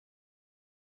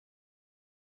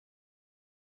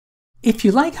If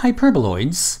you like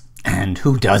hyperboloids, and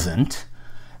who doesn't,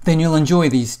 then you'll enjoy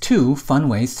these two fun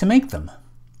ways to make them.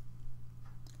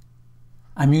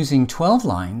 I'm using 12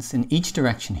 lines in each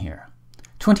direction here,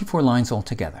 24 lines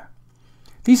altogether.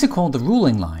 These are called the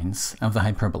ruling lines of the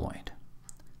hyperboloid.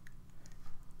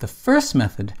 The first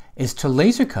method is to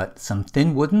laser cut some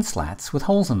thin wooden slats with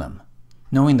holes in them.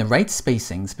 Knowing the right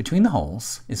spacings between the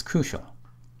holes is crucial.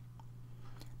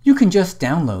 You can just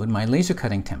download my laser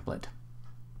cutting template,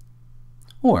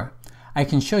 or I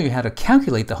can show you how to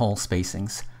calculate the hole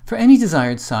spacings for any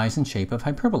desired size and shape of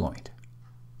hyperboloid.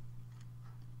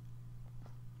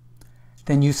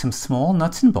 Then use some small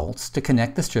nuts and bolts to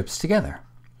connect the strips together.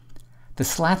 The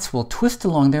slats will twist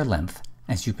along their length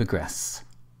as you progress.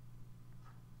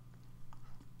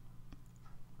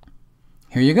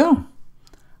 Here you go.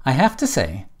 I have to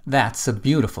say, that's a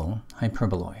beautiful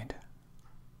hyperboloid.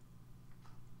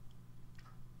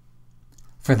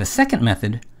 For the second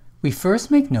method, we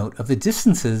first make note of the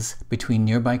distances between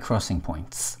nearby crossing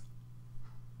points.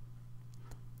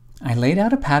 I laid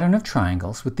out a pattern of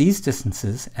triangles with these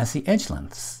distances as the edge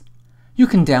lengths. You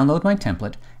can download my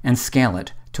template and scale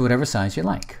it to whatever size you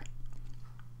like.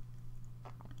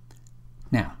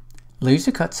 Now,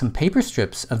 laser cut some paper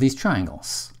strips of these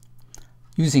triangles.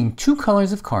 Using 2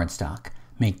 colors of cardstock,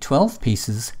 make 12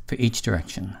 pieces for each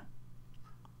direction.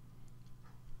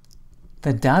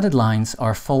 The dotted lines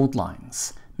are fold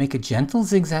lines. Make a gentle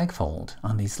zigzag fold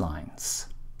on these lines.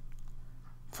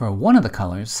 For one of the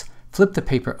colors, flip the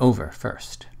paper over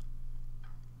first.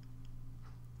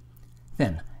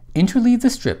 Then, interleave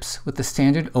the strips with the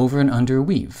standard over and under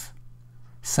weave.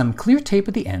 Some clear tape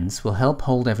at the ends will help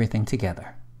hold everything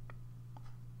together.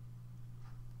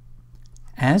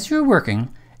 As you're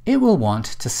working, it will want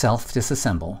to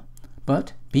self-disassemble,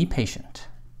 but be patient.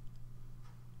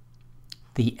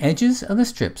 The edges of the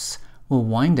strips will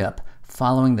wind up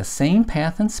following the same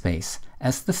path and space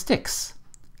as the sticks,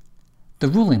 the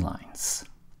ruling lines.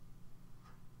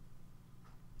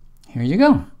 Here you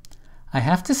go. I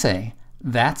have to say,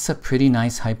 that's a pretty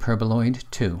nice hyperboloid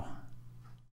too.